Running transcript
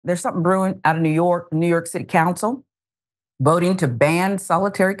there's something brewing out of New York, the New York City Council, voting to ban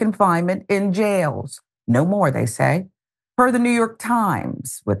solitary confinement in jails. No more, they say. Per the New York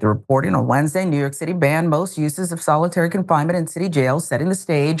Times, with the reporting on Wednesday, New York City banned most uses of solitary confinement in city jails, setting the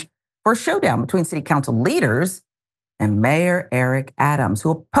stage for a showdown between city council leaders and Mayor Eric Adams,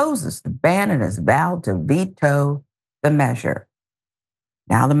 who opposes the ban and has vowed to veto the measure.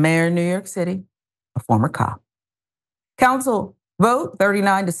 Now the mayor of New York City, a former cop. Council vote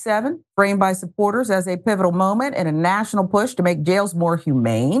 39-7, framed by supporters as a pivotal moment in a national push to make jails more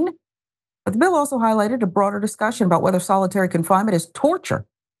humane. But the bill also highlighted a broader discussion about whether solitary confinement is torture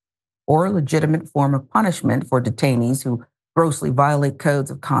or a legitimate form of punishment for detainees who grossly violate codes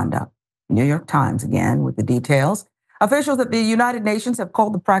of conduct. New York Times again with the details. Officials at the United Nations have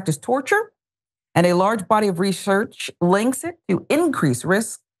called the practice torture, and a large body of research links it to increased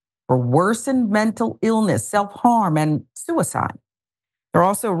risk for worsened mental illness, self-harm, and suicide. There are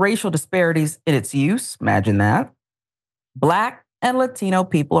also racial disparities in its use. Imagine that. Black and Latino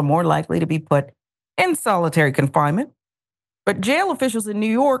people are more likely to be put in solitary confinement. But jail officials in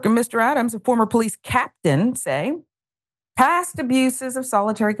New York and Mr. Adams, a former police captain, say past abuses of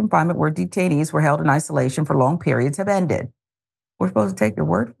solitary confinement where detainees were held in isolation for long periods have ended. We're supposed to take your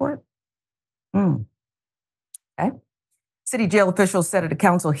word for it? Okay. City jail officials said at a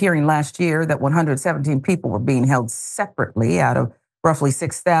council hearing last year that 117 people were being held separately out of roughly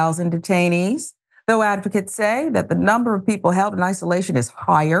 6,000 detainees. Though advocates say that the number of people held in isolation is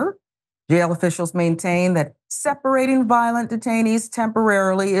higher, jail officials maintain that separating violent detainees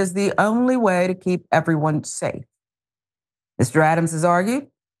temporarily is the only way to keep everyone safe. Mr. Adams has argued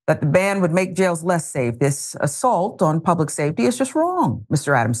that the ban would make jails less safe. This assault on public safety is just wrong,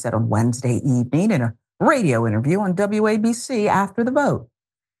 Mr. Adams said on Wednesday evening in a radio interview on WABC after the vote.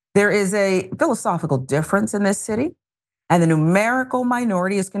 There is a philosophical difference in this city, and the numerical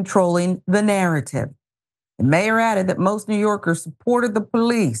minority is controlling the narrative. The mayor added that most New Yorkers supported the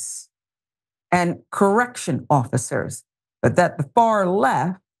police and correction officers, but that the far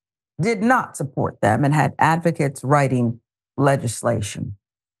left did not support them and had advocates writing legislation.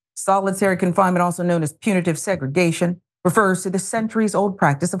 Solitary confinement, also known as punitive segregation, refers to the centuries-old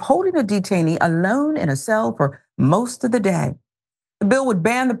practice of holding a detainee alone in a cell for most of the day. The bill would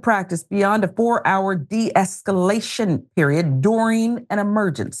ban the practice beyond a 4-hour de-escalation period during an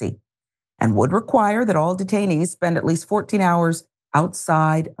emergency and would require that all detainees spend at least 14 hours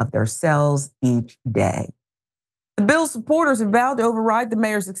outside of their cells each day. The bill's supporters have vowed to override the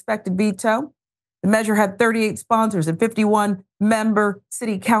mayor's expected veto. The measure had 38 sponsors and 51-member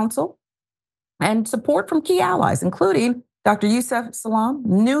city council and support from key allies, including Dr. Yusef Salaam,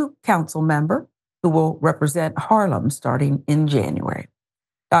 new council member who will represent Harlem starting in January.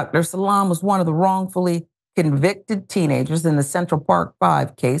 Dr. Salaam was one of the wrongfully convicted teenagers in the Central Park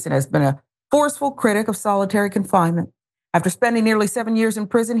 5 case and has been a forceful critic of solitary confinement. After spending nearly 7 years in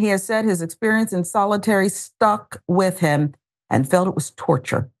prison, he has said his experience in solitary stuck with him and felt it was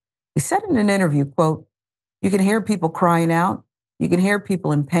torture. He said in an interview, quote, "You can hear people crying out. You can hear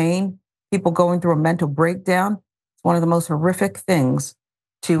people in pain, people going through a mental breakdown. It's one of the most horrific things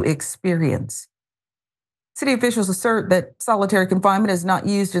to experience." City officials assert that solitary confinement is not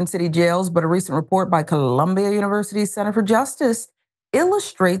used in city jails, but a recent report by Columbia University's Center for Justice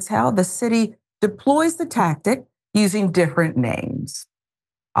illustrates how the city deploys the tactic using different names.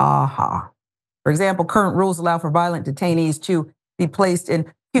 Aha. For example, current rules allow for violent detainees to be placed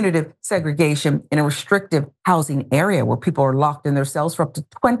in punitive segregation in a restrictive housing area where people are locked in their cells for up to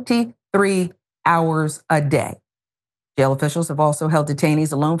 23 hours a day. Jail officials have also held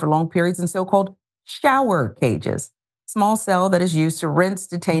detainees alone for long periods in so-called shower cages, small cell that is used to rinse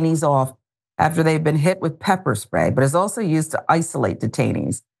detainees off after they've been hit with pepper spray, but is also used to isolate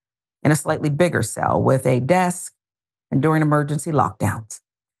detainees in a slightly bigger cell with a desk and during emergency lockdowns.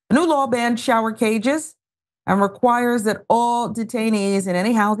 The new law bans shower cages and requires that all detainees in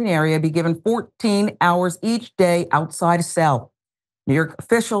any housing area be given 14 hours each day outside a cell. New York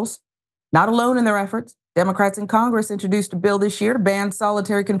officials, not alone in their efforts, Democrats in Congress introduced a bill this year to ban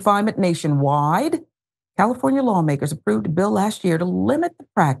solitary confinement nationwide. California lawmakers approved a bill last year to limit the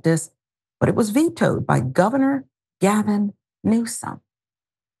practice, but it was vetoed by Governor Gavin Newsom.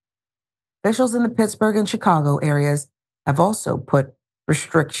 Officials in the Pittsburgh and Chicago areas have also put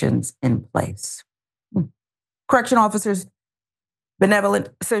restrictions in place. Correction Officers Benevolent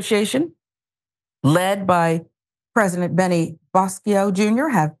Association, led by President Benny Boscio Jr.,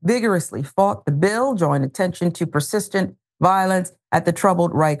 have vigorously fought the bill, drawing attention to persistent violence at the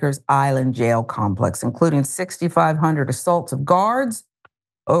troubled Rikers Island jail complex, including 6,500 assaults of guards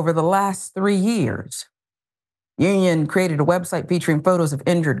over the last 3 years. Union created a website featuring photos of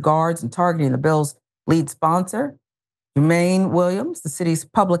injured guards and targeting the bill's lead sponsor, Humane Williams, the city's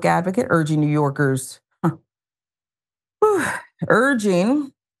public advocate, urging New Yorkers,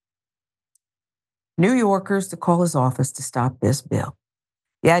 urging New Yorkers to call his office to stop this bill.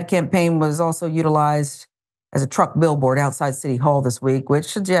 The ad campaign was also utilized as a truck billboard outside City Hall this week, which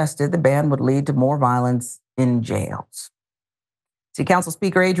suggested the ban would lead to more violence in jails. City Council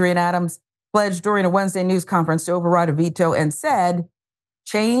Speaker Adrienne Adams pledged during a Wednesday news conference to override a veto and said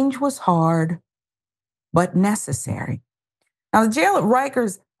change was hard but necessary. Now, the jail at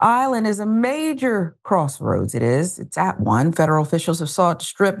Rikers Island is a major crossroads. It's at one. Federal officials have sought to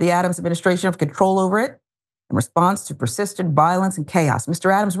strip the Adams administration of control over it in response to persistent violence and chaos.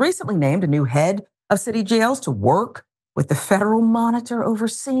 Mr. Adams recently named a new head of city jails to work with the federal monitor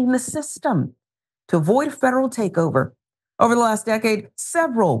overseeing the system to avoid a federal takeover. Over the last decade,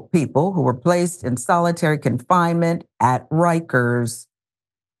 several people who were placed in solitary confinement at Rikers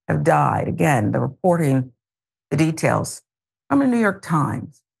have died. Again, they're reporting the details from the New York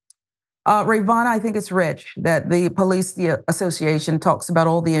Times. Rayyvana, I think it's rich that the police association talks about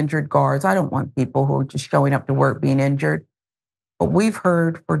all the injured guards. I don't want people who are just showing up to work being injured. But we've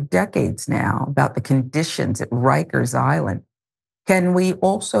heard for decades now about the conditions at Rikers Island. Can we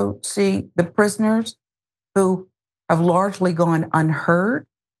also see the prisoners who have largely gone unheard?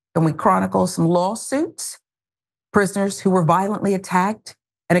 Can we chronicle some lawsuits? Prisoners who were violently attacked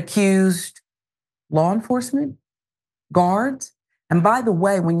and accused law enforcement, guards. And by the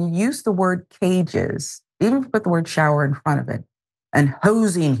way, when you use the word cages, even if you put the word shower in front of it, and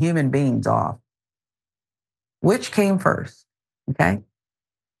hosing human beings off, which came first? Okay?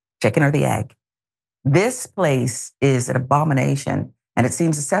 Chicken or the egg? This place is an abomination, and it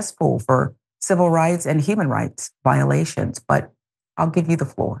seems successful for civil rights and human rights violations, but I'll give you the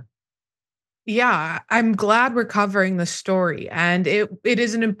floor. Yeah, I'm glad we're covering the story. And it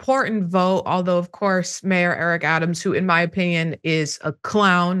is an important vote, although, of course, Mayor Eric Adams, who, in my opinion, is a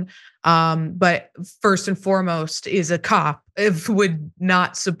clown, but first and foremost is a cop, would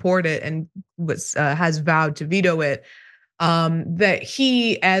not support it and has vowed to veto it. That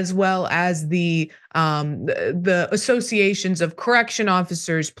he, as well as the associations of correction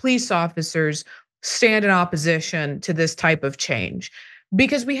officers, police officers, stand in opposition to this type of change.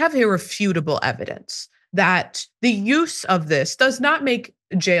 Because we have irrefutable evidence that the use of this does not make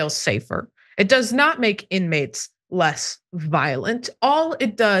jails safer. It does not make inmates less violent. All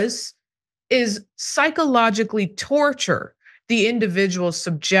it does is psychologically torture the individuals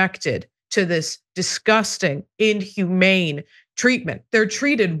subjected to this disgusting, inhumane treatment. They're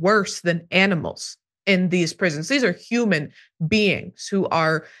treated worse than animals in these prisons. These are human beings who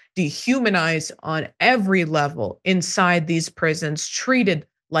are dehumanized on every level inside these prisons, treated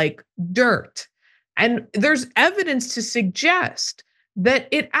like dirt. And there's evidence to suggest that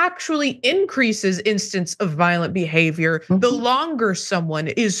it actually increases instances of violent behavior the longer someone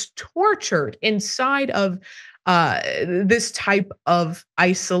is tortured inside of this type of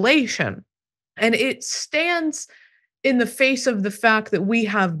isolation. And it stands in the face of the fact that we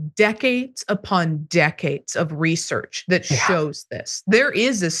have decades upon decades of research that shows this. There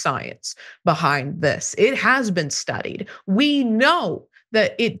is a science behind this. It has been studied. We know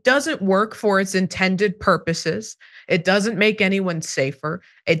that it doesn't work for its intended purposes. It doesn't make anyone safer.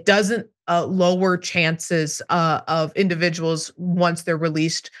 It doesn't lower chances of individuals once they're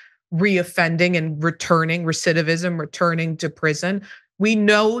released reoffending and returning, recidivism, returning to prison. We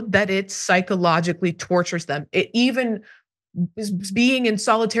know that it psychologically tortures them. It even being in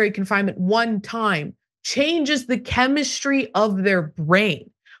solitary confinement one time changes the chemistry of their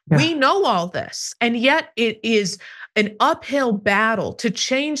brain. Yeah. We know all this, and yet it is an uphill battle to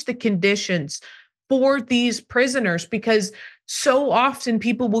change the conditions for these prisoners, because so often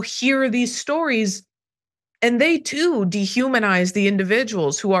people will hear these stories and they too dehumanize the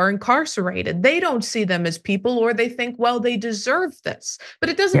individuals who are incarcerated. They don't see them as people, or they think, well, they deserve this.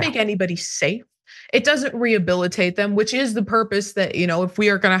 But it doesn't make anybody safe. It doesn't rehabilitate them, which is the purpose that, if we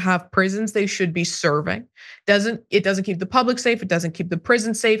are going to have prisons, they should be serving. It doesn't keep the public safe. It doesn't keep the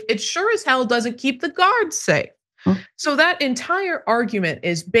prison safe. It sure as hell doesn't keep the guards safe. So that entire argument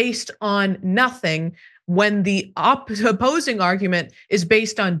is based on nothing, when the opposing argument is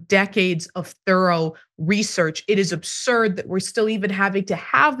based on decades of thorough research. It is absurd that we're still even having to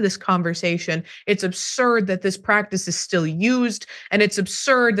have this conversation. It's absurd that this practice is still used, and it's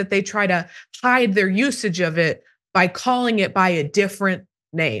absurd that they try to hide their usage of it by calling it by a different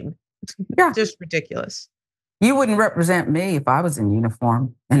name. It's just ridiculous. You wouldn't represent me if I was in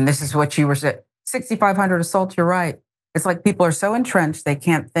uniform, and this is what you were saying. 6,500 assaults, you're right. It's like people are so entrenched they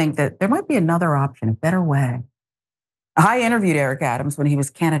can't think that there might be another option, a better way. I interviewed Eric Adams when he was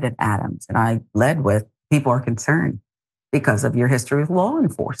candidate Adams, and I led with people are concerned because of your history with law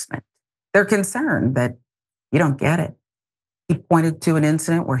enforcement. They're concerned that you don't get it. He pointed to an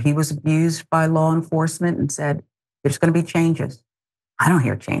incident where he was abused by law enforcement and said, there's going to be changes. I don't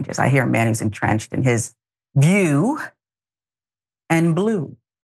hear changes. I hear a man who's entrenched in his view and blue.